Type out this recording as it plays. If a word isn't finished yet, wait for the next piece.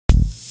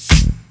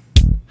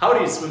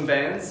Howdy swim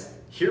fans,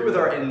 here with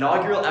our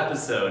inaugural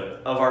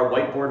episode of our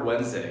Whiteboard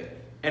Wednesday.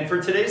 And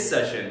for today's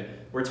session,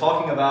 we're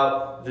talking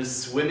about the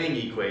swimming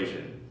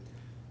equation.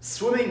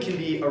 Swimming can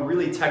be a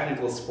really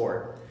technical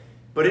sport,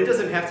 but it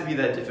doesn't have to be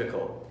that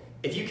difficult.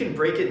 If you can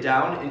break it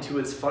down into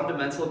its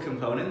fundamental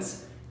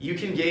components, you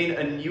can gain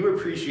a new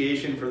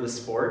appreciation for the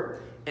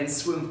sport and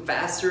swim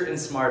faster and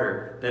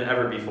smarter than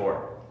ever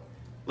before.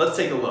 Let's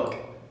take a look.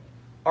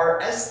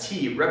 Our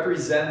ST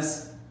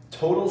represents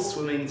total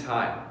swimming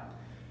time.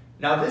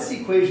 Now this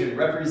equation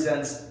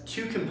represents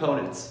two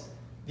components,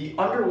 the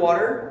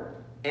underwater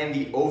and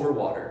the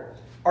overwater.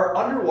 Our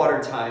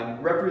underwater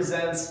time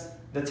represents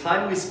the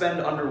time we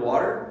spend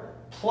underwater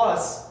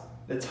plus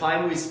the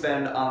time we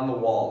spend on the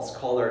walls,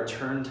 called our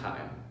turn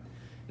time.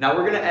 Now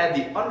we're going to add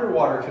the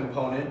underwater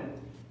component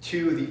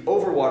to the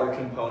overwater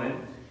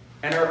component,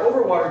 and our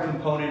overwater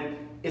component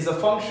is a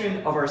function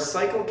of our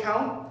cycle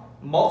count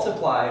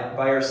multiplied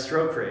by our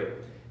stroke rate.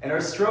 And our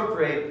stroke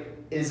rate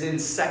is in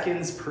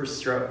seconds per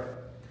stroke.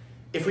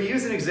 If we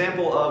use an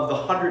example of the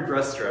 100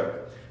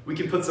 breaststroke, we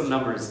can put some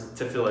numbers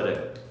to fill it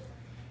in.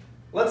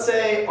 Let's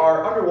say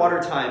our underwater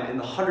time in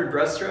the 100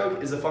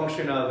 breaststroke is a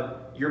function of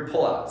your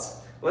pullouts.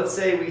 Let's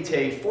say we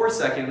take 4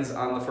 seconds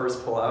on the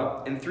first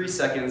pullout and 3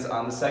 seconds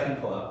on the second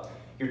pullout.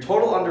 Your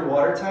total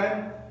underwater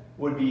time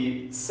would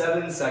be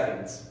 7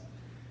 seconds.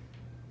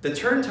 The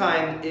turn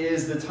time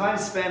is the time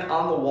spent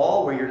on the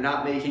wall where you're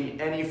not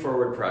making any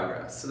forward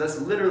progress. So that's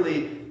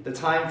literally the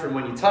time from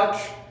when you touch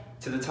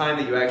to the time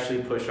that you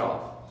actually push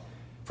off.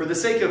 For the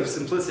sake of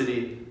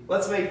simplicity,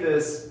 let's make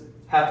this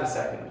half a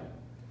second.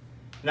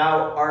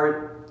 Now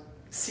our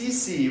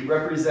CC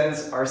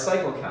represents our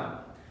cycle count.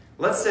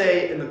 Let's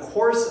say in the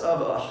course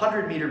of a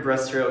 100-meter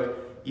breaststroke,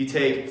 you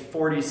take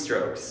 40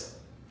 strokes.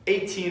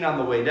 18 on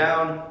the way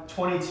down,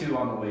 22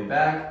 on the way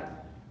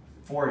back,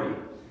 40.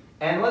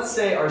 And let's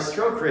say our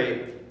stroke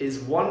rate is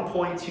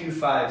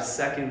 1.25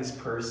 seconds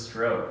per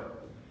stroke.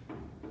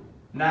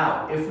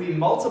 Now, if we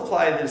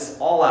multiply this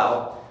all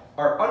out,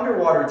 our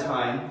underwater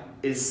time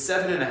is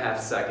 7.5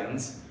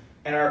 seconds,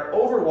 and our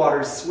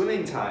overwater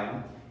swimming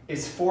time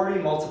is 40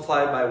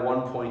 multiplied by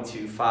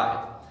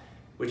 1.25,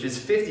 which is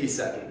 50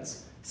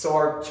 seconds. So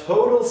our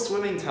total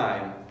swimming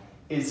time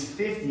is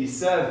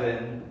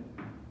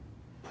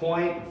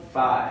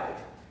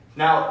 57.5.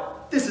 Now,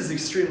 this is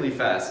extremely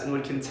fast and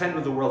would contend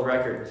with the world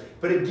record,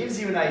 but it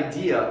gives you an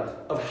idea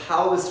of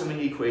how the swimming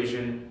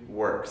equation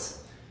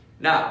works.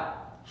 Now,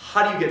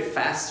 how do you get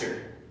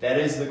faster? That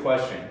is the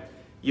question.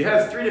 You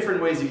have 3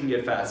 different ways you can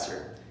get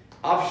faster.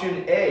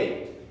 Option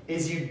A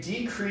is you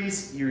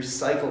decrease your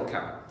cycle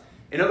count.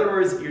 In other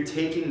words, you're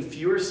taking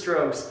fewer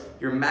strokes,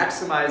 you're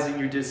maximizing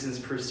your distance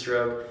per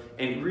stroke,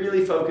 and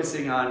really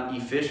focusing on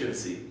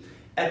efficiency.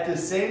 At the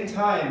same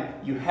time,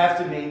 you have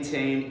to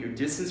maintain your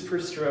distance per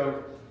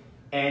stroke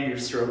and your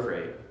stroke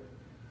rate.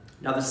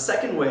 Now the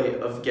second way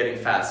of getting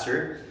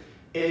faster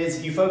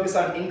is you focus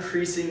on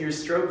increasing your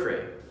stroke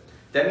rate.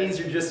 That means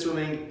you're just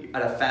swimming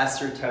at a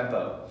faster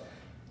tempo.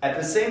 At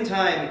the same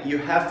time, you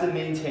have to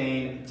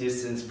maintain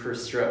distance per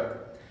stroke.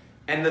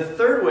 And the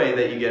third way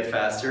that you get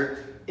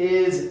faster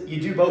is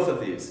you do both of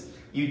these.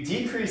 You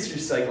decrease your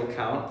cycle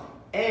count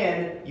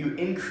and you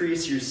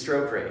increase your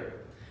stroke rate.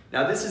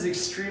 Now this is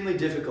extremely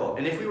difficult,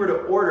 and if we were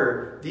to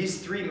order these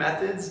 3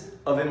 methods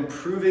of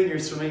improving your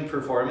swimming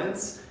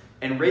performance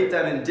and rate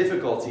them in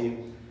difficulty,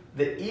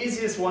 the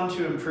easiest one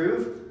to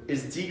improve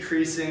is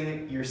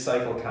decreasing your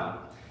cycle count.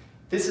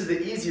 This is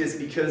the easiest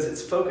because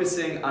it's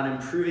focusing on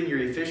improving your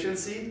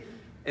efficiency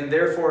and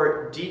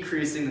therefore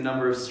decreasing the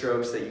number of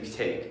strokes that you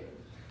take.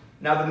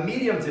 Now the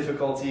medium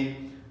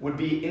difficulty would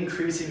be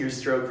increasing your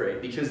stroke rate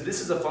because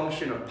this is a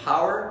function of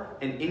power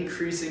and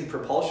increasing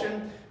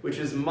propulsion, which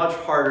is much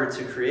harder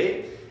to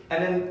create.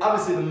 And then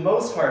obviously the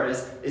most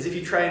hardest is if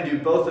you try and do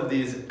both of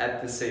these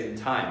at the same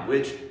time,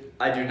 which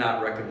I do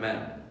not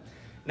recommend.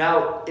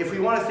 Now, if we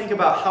want to think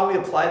about how we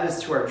apply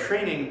this to our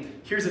training,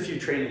 here's a few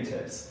training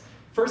tips.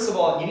 First of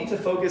all, you need to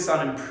focus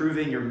on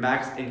improving your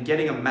and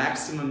getting a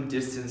maximum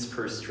distance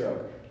per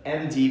stroke,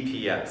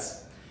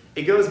 MDPS.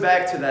 It goes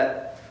back to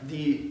that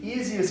the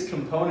easiest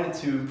component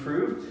to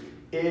improve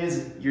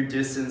is your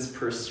distance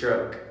per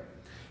stroke.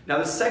 Now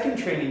the second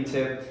training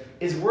tip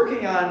is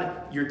working on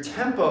your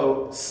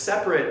tempo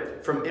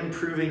separate from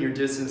improving your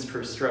distance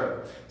per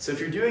stroke. So if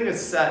you're doing a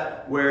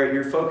set where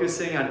you're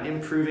focusing on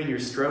improving your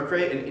stroke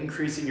rate and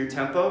increasing your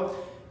tempo,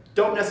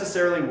 don't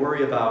necessarily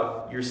worry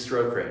about your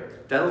stroke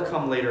rate. That'll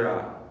come later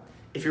on.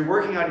 If you're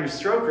working on your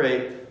stroke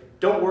rate,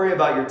 don't worry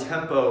about your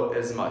tempo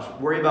as much.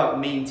 Worry about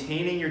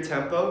maintaining your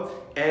tempo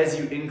as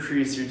you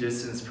increase your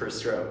distance per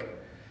stroke.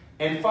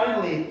 And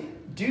finally,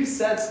 do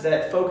sets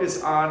that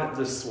focus on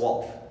the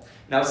swalp.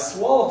 Now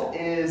swalp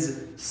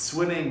is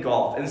swimming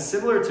golf, and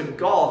similar to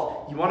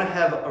golf, you want to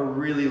have a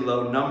really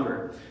low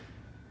number.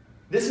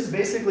 This is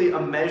basically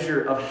a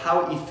measure of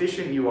how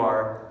efficient you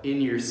are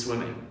in your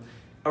swimming.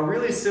 A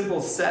really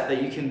simple set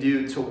that you can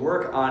do to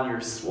work on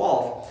your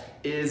swalp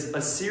is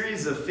a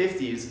series of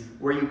 50s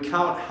where you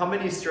count how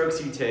many strokes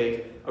you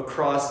take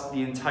across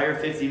the entire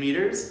 50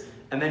 meters,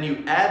 and then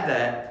you add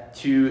that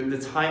to the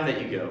time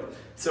that you go.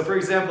 So for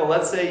example,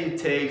 let's say you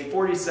take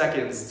 40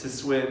 seconds to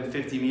swim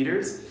 50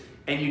 meters,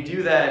 and you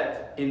do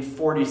that in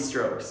 40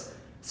 strokes.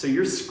 So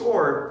your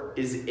score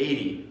is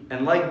 80.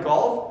 And like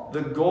golf,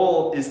 the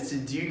goal is to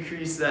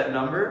decrease that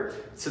number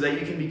so that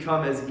you can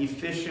become as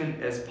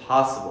efficient as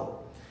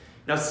possible.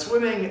 Now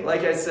swimming,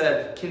 like I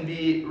said, can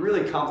be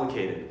really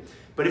complicated.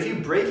 But if you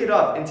break it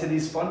up into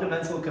these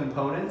fundamental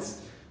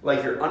components,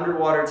 like your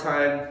underwater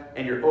time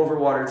and your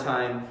overwater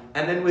time,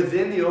 and then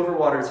within the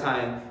overwater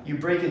time, you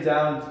break it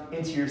down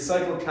into your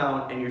cycle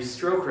count and your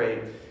stroke rate,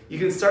 you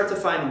can start to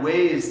find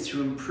ways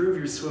to improve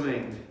your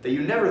swimming that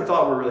you never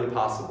thought were really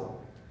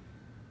possible.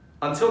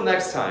 Until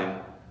next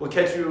time, we'll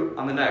catch you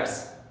on the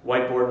next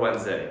Whiteboard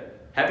Wednesday.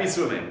 Happy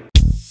swimming!